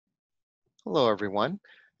Hello, everyone,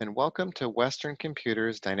 and welcome to Western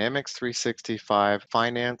Computer's Dynamics 365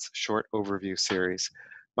 Finance Short Overview Series.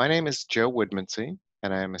 My name is Joe Woodmansey,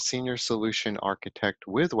 and I am a Senior Solution Architect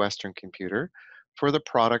with Western Computer for the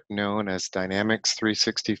product known as Dynamics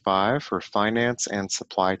 365 for Finance and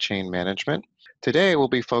Supply Chain Management. Today, we'll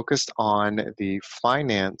be focused on the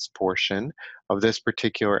finance portion of this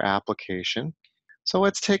particular application. So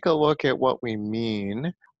let's take a look at what we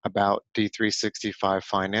mean about D365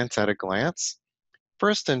 Finance at a glance.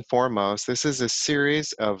 First and foremost, this is a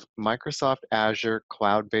series of Microsoft Azure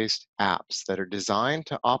cloud-based apps that are designed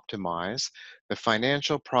to optimize the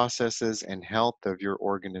financial processes and health of your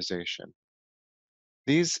organization.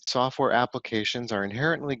 These software applications are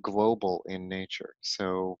inherently global in nature,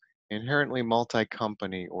 so inherently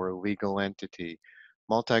multi-company or legal entity,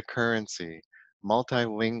 multi-currency,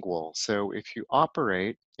 multilingual. So if you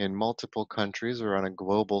operate in multiple countries or on a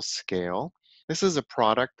global scale, this is a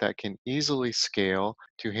product that can easily scale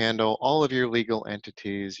to handle all of your legal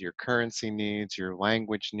entities, your currency needs, your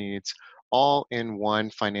language needs, all in one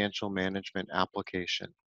financial management application.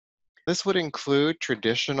 This would include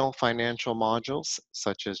traditional financial modules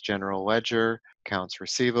such as general ledger, accounts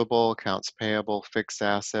receivable, accounts payable, fixed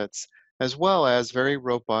assets, as well as very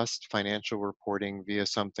robust financial reporting via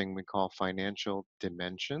something we call financial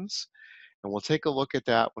dimensions. And we'll take a look at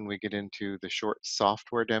that when we get into the short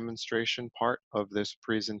software demonstration part of this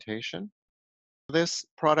presentation. This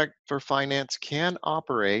product for finance can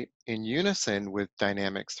operate in unison with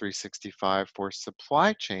Dynamics 365 for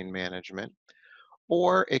supply chain management,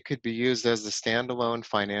 or it could be used as a standalone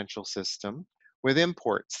financial system with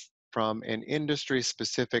imports from an industry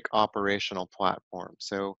specific operational platform.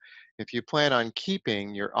 So, if you plan on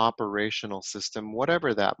keeping your operational system,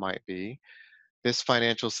 whatever that might be, this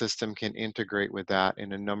financial system can integrate with that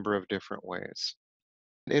in a number of different ways.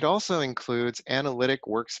 It also includes analytic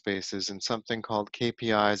workspaces and something called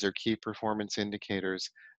KPIs or key performance indicators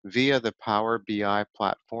via the Power BI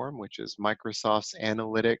platform, which is Microsoft's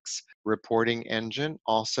analytics reporting engine,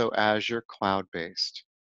 also Azure cloud based.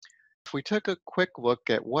 If we took a quick look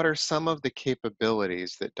at what are some of the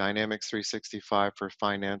capabilities that Dynamics 365 for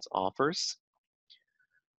Finance offers,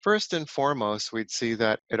 first and foremost, we'd see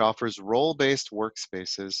that it offers role-based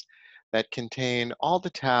workspaces that contain all the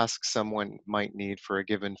tasks someone might need for a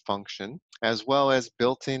given function, as well as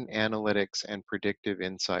built-in analytics and predictive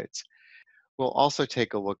insights. We'll also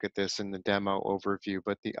take a look at this in the demo overview,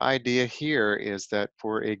 but the idea here is that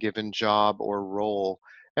for a given job or role,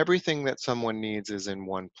 everything that someone needs is in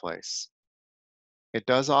one place. It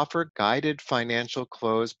does offer guided financial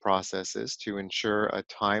close processes to ensure a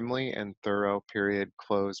timely and thorough period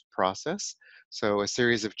close process. So, a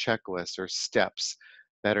series of checklists or steps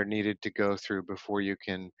that are needed to go through before you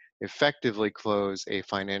can effectively close a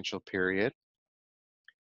financial period.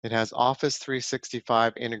 It has Office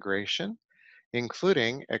 365 integration,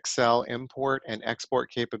 including Excel import and export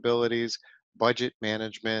capabilities, budget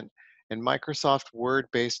management, and Microsoft Word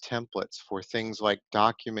based templates for things like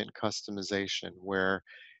document customization, where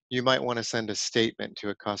you might want to send a statement to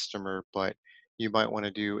a customer, but you might want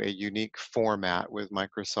to do a unique format with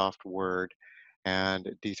Microsoft Word. And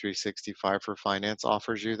D365 for Finance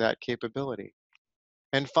offers you that capability.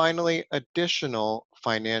 And finally, additional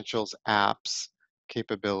financials apps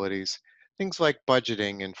capabilities, things like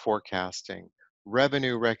budgeting and forecasting,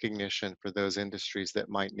 revenue recognition for those industries that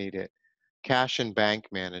might need it, cash and bank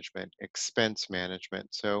management, expense management.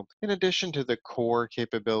 So, in addition to the core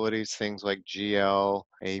capabilities, things like GL,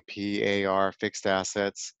 AP, AR, fixed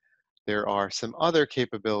assets, there are some other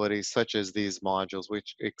capabilities such as these modules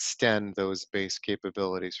which extend those base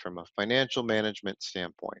capabilities from a financial management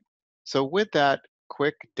standpoint. So with that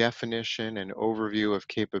quick definition and overview of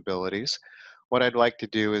capabilities, what I'd like to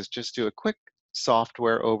do is just do a quick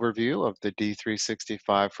software overview of the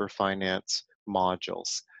D365 for Finance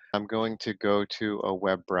modules. I'm going to go to a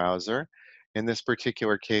web browser. In this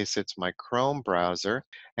particular case, it's my Chrome browser.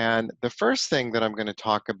 And the first thing that I'm going to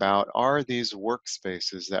talk about are these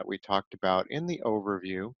workspaces that we talked about in the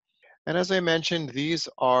overview. And as I mentioned, these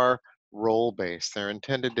are role-based. They're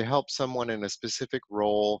intended to help someone in a specific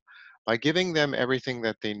role by giving them everything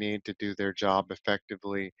that they need to do their job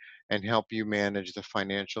effectively and help you manage the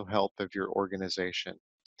financial health of your organization.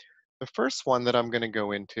 The first one that I'm going to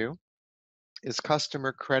go into is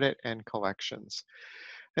customer credit and collections.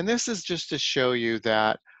 And this is just to show you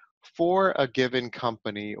that for a given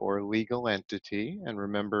company or legal entity, and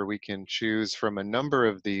remember we can choose from a number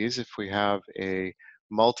of these if we have a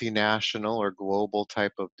multinational or global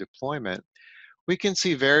type of deployment, we can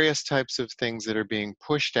see various types of things that are being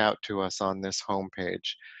pushed out to us on this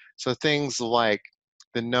homepage. So things like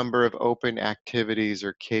the number of open activities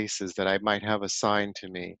or cases that I might have assigned to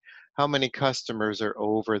me, how many customers are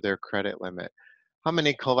over their credit limit, how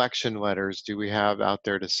many collection letters do we have out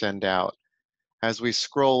there to send out. As we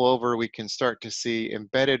scroll over, we can start to see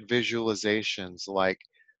embedded visualizations like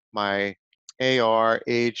my AR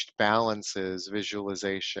aged balances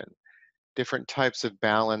visualization, different types of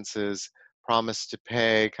balances, promise to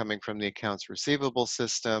pay coming from the accounts receivable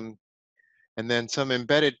system, and then some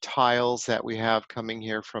embedded tiles that we have coming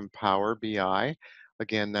here from Power BI.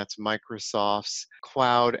 Again, that's Microsoft's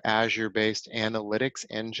cloud Azure-based analytics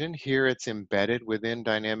engine. Here it's embedded within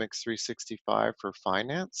Dynamics 365 for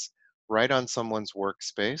finance, right on someone's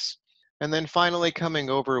workspace. And then finally coming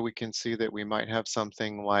over, we can see that we might have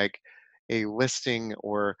something like a listing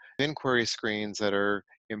or inquiry screens that are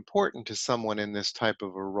important to someone in this type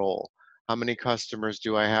of a role. How many customers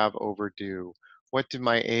do I have overdue? What do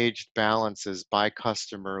my aged balances by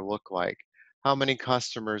customer look like? How many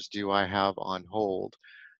customers do I have on hold?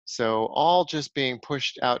 So all just being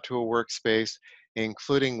pushed out to a workspace,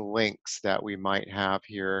 including links that we might have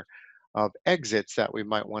here of exits that we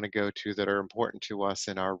might want to go to that are important to us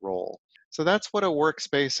in our role. So that's what a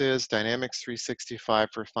workspace is. Dynamics 365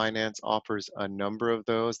 for Finance offers a number of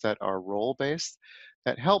those that are role-based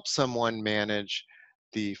that help someone manage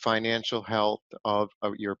the financial health of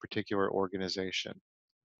your particular organization.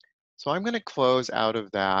 So I'm going to close out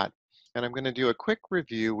of that and I'm going to do a quick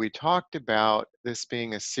review. We talked about this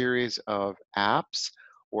being a series of apps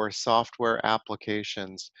or software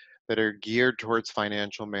applications that are geared towards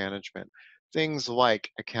financial management. Things like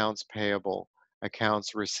accounts payable,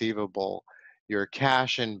 accounts receivable, your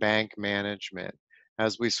cash and bank management.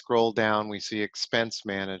 As we scroll down, we see expense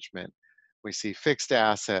management, we see fixed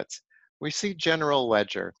assets, we see general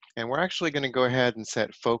ledger, and we're actually going to go ahead and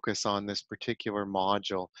set focus on this particular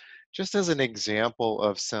module just as an example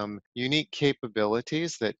of some unique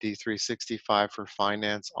capabilities that D365 for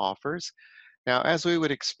Finance offers. Now, as we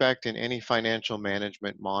would expect in any financial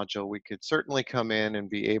management module, we could certainly come in and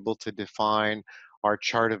be able to define our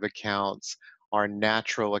chart of accounts, our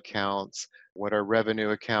natural accounts, what are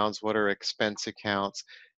revenue accounts, what are expense accounts.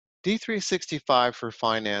 D365 for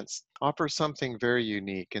Finance offers something very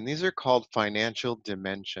unique, and these are called financial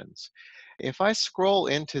dimensions. If I scroll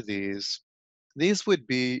into these would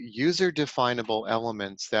be user definable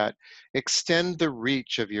elements that extend the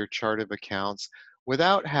reach of your chart of accounts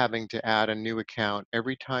without having to add a new account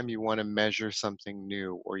every time you want to measure something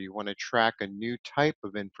new or you want to track a new type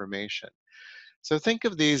of information. So think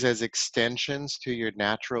of these as extensions to your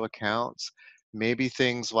natural accounts, maybe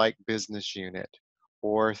things like business unit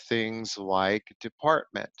or things like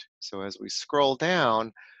department. So as we scroll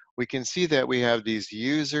down, we can see that we have these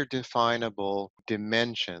user definable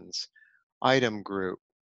dimensions, item group,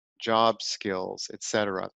 job skills,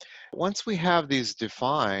 etc. Once we have these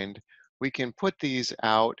defined, we can put these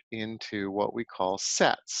out into what we call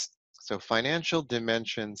sets. So financial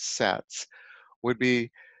dimension sets would be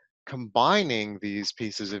combining these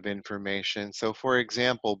pieces of information. So for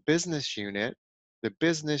example, business unit, the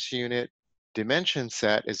business unit dimension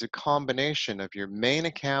set is a combination of your main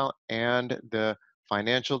account and the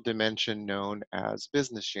financial dimension known as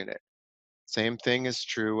business unit. Same thing is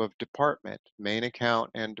true of department, main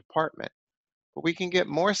account and department. But we can get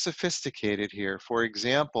more sophisticated here. For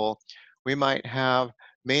example, we might have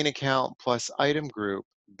main account plus item group,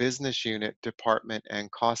 business unit, department,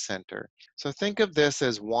 and cost center. So think of this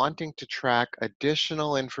as wanting to track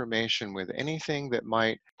additional information with anything that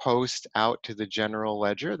might post out to the general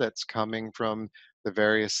ledger that's coming from the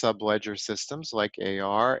various sub-ledger systems like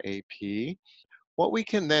AR, AP. What we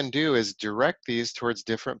can then do is direct these towards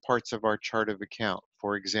different parts of our chart of account.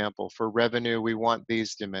 For example, for revenue, we want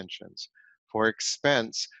these dimensions. For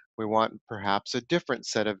expense, we want perhaps a different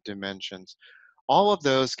set of dimensions. All of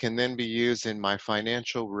those can then be used in my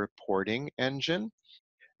financial reporting engine.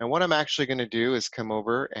 And what I'm actually going to do is come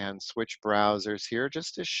over and switch browsers here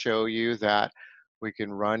just to show you that we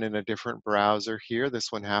can run in a different browser here.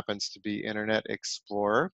 This one happens to be Internet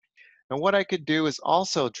Explorer. And what I could do is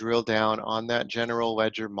also drill down on that general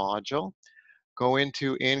ledger module, go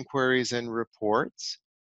into inquiries and reports,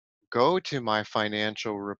 go to my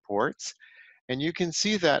financial reports, and you can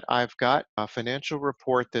see that I've got a financial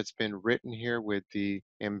report that's been written here with the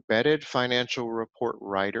embedded financial report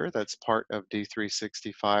writer that's part of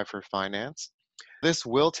D365 for Finance. This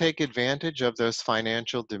will take advantage of those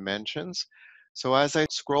financial dimensions. So as I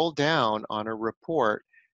scroll down on a report,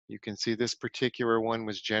 you can see this particular one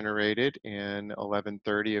was generated in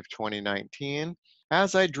 11/30 of 2019.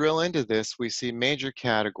 As I drill into this, we see major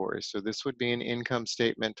categories. So this would be an income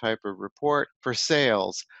statement type of report for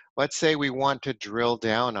sales. Let's say we want to drill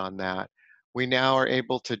down on that. we now are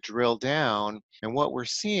able to drill down, and what we're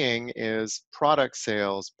seeing is product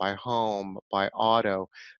sales by home, by auto.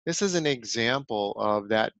 This is an example of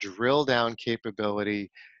that drill down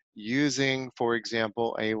capability using, for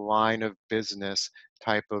example, a line of business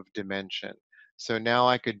type of dimension. So now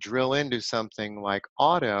I could drill into something like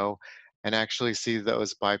auto and actually see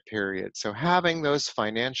those by period. So having those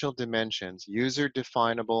financial dimensions, user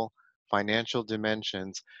definable financial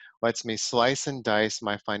dimensions, lets me slice and dice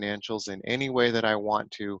my financials in any way that I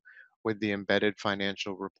want to with the embedded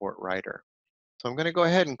financial report writer. So I'm going to go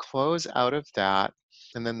ahead and close out of that.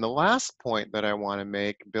 And then the last point that I want to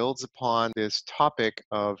make builds upon this topic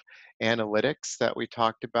of analytics that we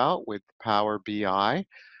talked about with Power BI.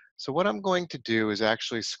 So what I'm going to do is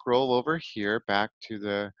actually scroll over here back to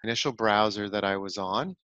the initial browser that I was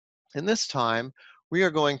on. And this time, we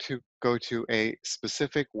are going to go to a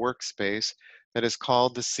specific workspace that is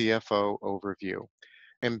called the CFO Overview.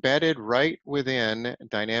 Embedded right within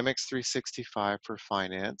Dynamics 365 for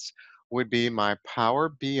Finance would be my Power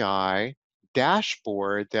BI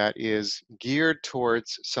dashboard that is geared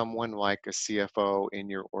towards someone like a CFO in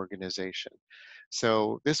your organization.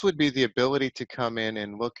 So this would be the ability to come in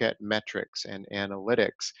and look at metrics and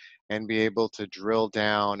analytics and be able to drill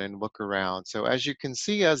down and look around. So as you can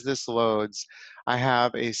see, as this loads, I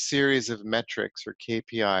have a series of metrics or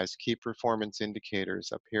KPIs, key performance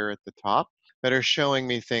indicators up here at the top that are showing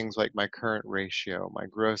me things like my current ratio, my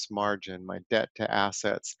gross margin, my debt to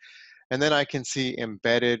assets. And then I can see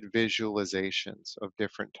embedded visualizations of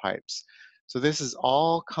different types. So this is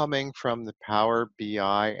all coming from the Power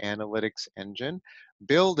BI analytics engine,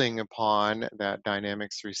 building upon that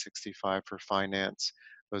Dynamics 365 for Finance,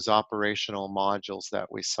 those operational modules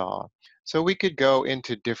that we saw. So we could go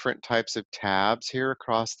into different types of tabs here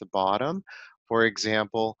across the bottom. For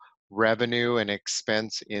example, revenue and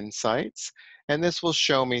expense insights. And this will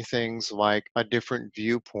show me things like a different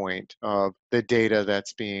viewpoint of the data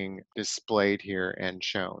that's being displayed here and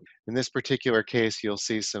shown. In this particular case, you'll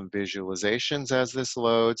see some visualizations as this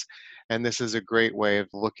loads, and this is a great way of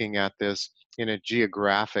looking at this in a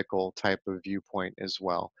geographical type of viewpoint as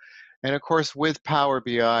well. And of course, with Power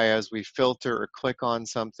BI, as we filter or click on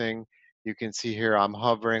something, you can see here I'm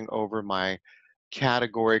hovering over my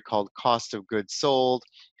category called cost of goods sold.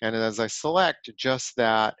 And as I select just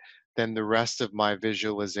that, then the rest of my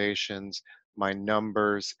visualizations, my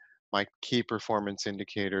numbers, my key performance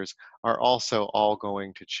indicators are also all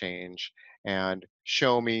going to change and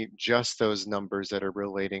show me just those numbers that are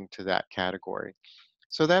relating to that category.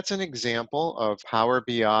 So that's an example of Power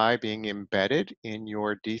BI being embedded in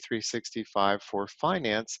your D365 for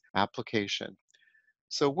Finance application.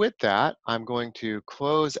 So with that, I'm going to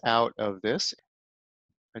close out of this.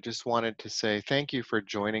 I just wanted to say thank you for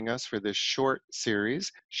joining us for this short series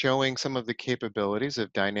showing some of the capabilities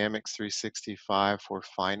of Dynamics 365 for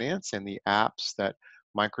Finance and the apps that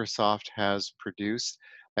Microsoft has produced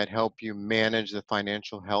that help you manage the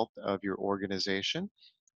financial health of your organization.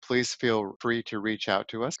 Please feel free to reach out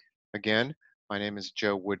to us. Again, my name is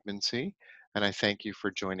Joe Woodmansee, and I thank you for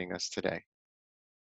joining us today.